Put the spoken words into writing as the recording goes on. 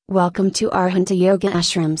Welcome to our Hatha Yoga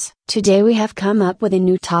Ashrams. Today we have come up with a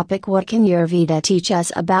new topic. What can Ayurveda teach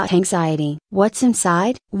us about anxiety? What's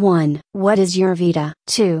inside? 1. What is Ayurveda?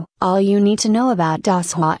 2. All you need to know about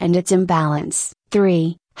dosha and its imbalance.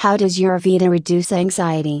 3. How does Ayurveda reduce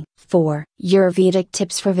anxiety? 4. Ayurvedic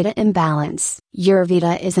tips for Vata imbalance.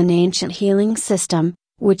 Ayurveda is an ancient healing system,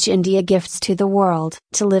 which India gifts to the world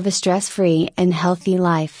to live a stress-free and healthy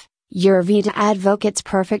life. Ayurveda advocates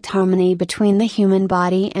perfect harmony between the human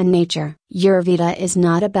body and nature. Ayurveda is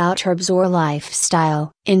not about herbs or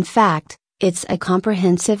lifestyle. In fact, it's a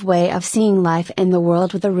comprehensive way of seeing life and the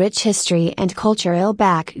world with a rich history and cultural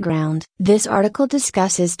background. This article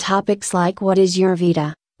discusses topics like what is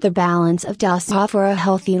Ayurveda, the balance of dosha for a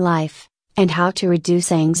healthy life, and how to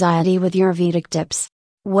reduce anxiety with Ayurvedic tips.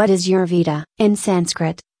 What is Ayurveda? In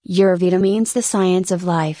Sanskrit, Ayurveda means the science of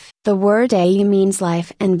life. The word Ayu means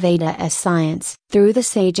life and Veda as science. Through the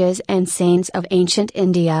sages and saints of ancient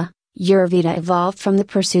India, Ayurveda evolved from the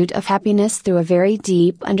pursuit of happiness through a very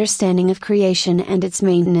deep understanding of creation and its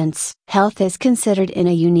maintenance. Health is considered in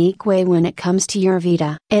a unique way when it comes to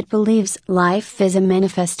Ayurveda. It believes life is a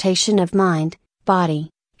manifestation of mind, body,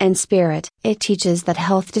 and spirit. It teaches that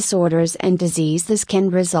health disorders and diseases can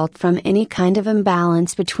result from any kind of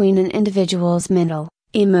imbalance between an individual's mental,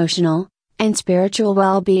 emotional, and spiritual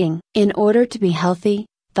well-being. In order to be healthy,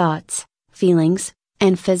 thoughts, feelings,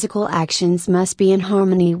 and physical actions must be in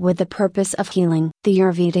harmony with the purpose of healing. The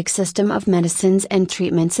Ayurvedic system of medicines and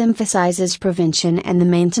treatments emphasizes prevention and the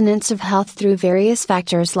maintenance of health through various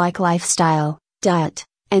factors like lifestyle, diet,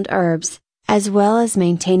 and herbs, as well as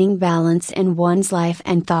maintaining balance in one's life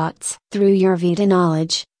and thoughts. Through Ayurveda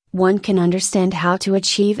knowledge, one can understand how to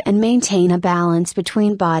achieve and maintain a balance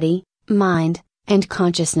between body, mind, and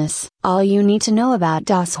consciousness. All you need to know about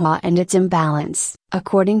dosha and its imbalance.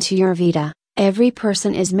 According to Ayurveda, every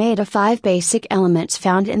person is made of 5 basic elements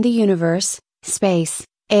found in the universe: space,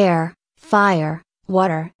 air, fire,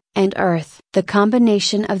 water, and earth. The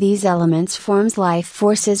combination of these elements forms life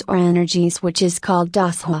forces or energies, which is called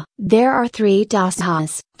dosha. There are 3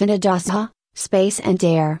 dosas: Vata dosha, space and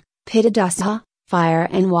air; Pitta dosha, fire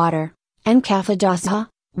and water; and Kapha dosha,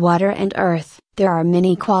 water and earth. There are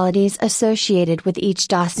many qualities associated with each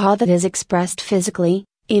dosha that is expressed physically,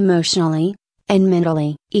 emotionally, and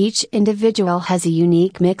mentally. Each individual has a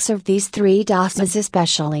unique mix of these 3 dosas,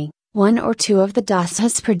 especially 1 or 2 of the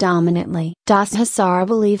dosas predominantly. Dosas are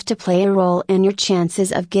believed to play a role in your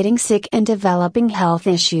chances of getting sick and developing health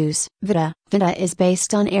issues. Vata is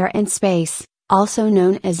based on air and space, also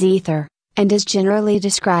known as ether, and is generally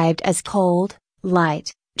described as cold,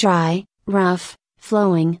 light, dry, rough,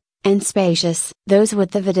 flowing, and spacious. Those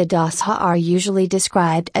with the Vata dosha are usually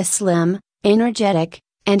described as slim, energetic,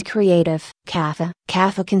 and creative.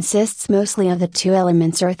 Kapha consists mostly of the 2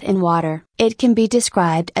 elements earth and water. It can be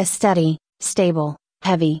described as steady, stable,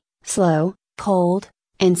 heavy, slow, cold,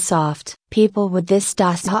 and soft. People with this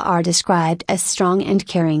dosha are described as strong and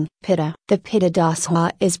caring. The Pitta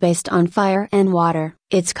dosha is based on fire and water.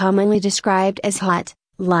 It's commonly described as hot,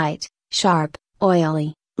 light, sharp,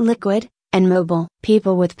 oily, liquid, and mobile.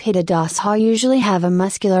 People with Pitta dosha usually have a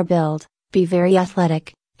muscular build, be very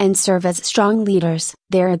athletic, and serve as strong leaders.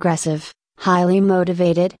 They're aggressive, highly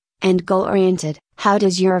motivated, and goal-oriented. How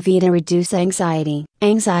does Ayurveda reduce anxiety?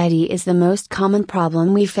 Anxiety is the most common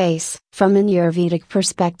problem we face. From an Ayurvedic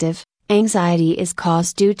perspective, anxiety is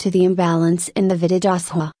caused due to the imbalance in the Vata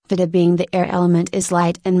dosha. Vata, being the air element, is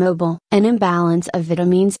light and mobile. An imbalance of Vata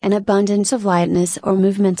means an abundance of lightness or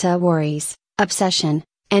movement, worries, obsession,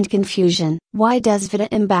 and confusion. Why does Vata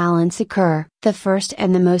imbalance occur? The first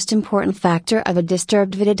and the most important factor of a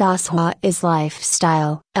disturbed Vata dosha is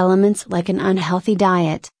lifestyle. Elements like an unhealthy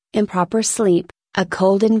diet, improper sleep, a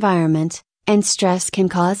cold environment, and stress can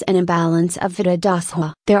cause an imbalance of Vata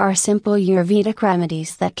dosha. There are simple Ayurvedic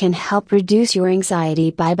remedies that can help reduce your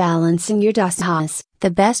anxiety by balancing your dosas. The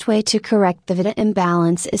best way to correct the Vata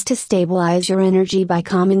imbalance is to stabilize your energy by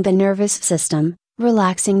calming the nervous system,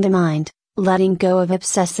 relaxing the mind, letting go of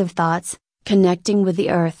obsessive thoughts, connecting with the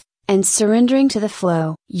earth, and surrendering to the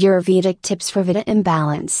flow. Ayurvedic tips for Vata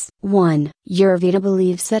imbalance. 1. Ayurveda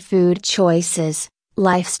believes that food choices,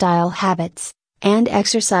 lifestyle habits, and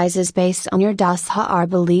exercises based on your dosha are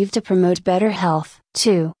believed to promote better health.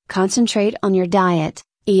 2. Concentrate on your diet,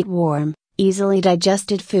 eat warm, easily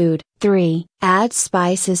digested food. 3. Add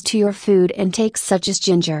spices to your food intake such as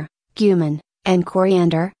ginger, cumin, and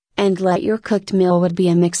coriander, and let your cooked meal would be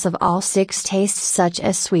a mix of all 6 tastes such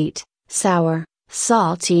as sweet, sour,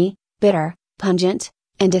 salty, bitter, pungent,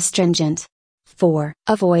 and astringent. 4.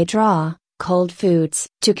 Avoid raw, cold foods.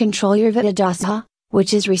 To control your Vata dosha,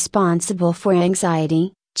 which is responsible for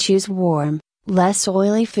anxiety, choose warm, Less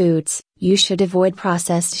oily foods. You should avoid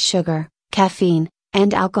processed sugar, caffeine,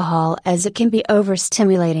 and alcohol as it can be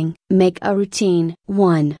overstimulating. Make a routine.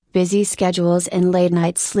 1. Busy schedules and late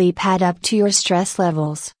night sleep add up to your stress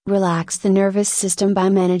levels. Relax the nervous system by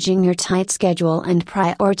managing your tight schedule and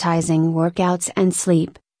prioritizing workouts and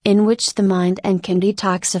sleep, in which the mind and can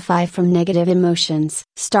detoxify from negative emotions.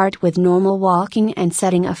 Start with normal walking and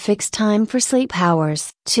setting a fixed time for sleep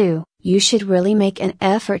hours. 2. You should really make an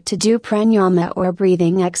effort to do pranayama or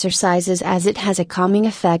breathing exercises as it has a calming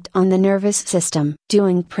effect on the nervous system.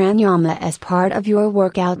 Doing pranayama as part of your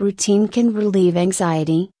workout routine can relieve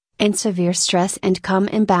anxiety and severe stress and calm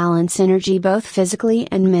and balance energy both physically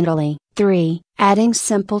and mentally. 3. Adding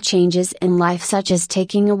simple changes in life such as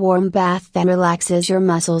taking a warm bath that relaxes your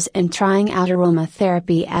muscles and trying out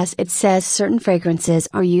aromatherapy as it says certain fragrances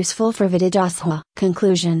are useful for Vididaswa.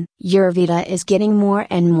 Conclusion: Ayurveda is getting more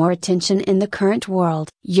and more attention in the current world.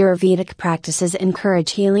 Ayurvedic practices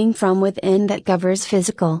encourage healing from within that covers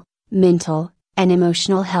physical, mental, and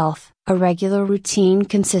emotional health. A regular routine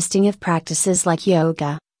consisting of practices like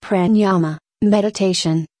yoga, pranayama,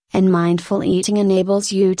 meditation, and mindful eating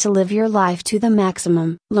enables you to live your life to the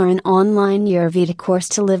maximum. Learn online Ayurveda course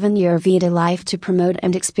to live an Ayurveda life to promote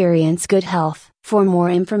and experience good health. For more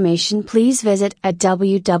information please visit at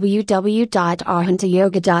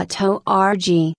www.arhantayoga.org.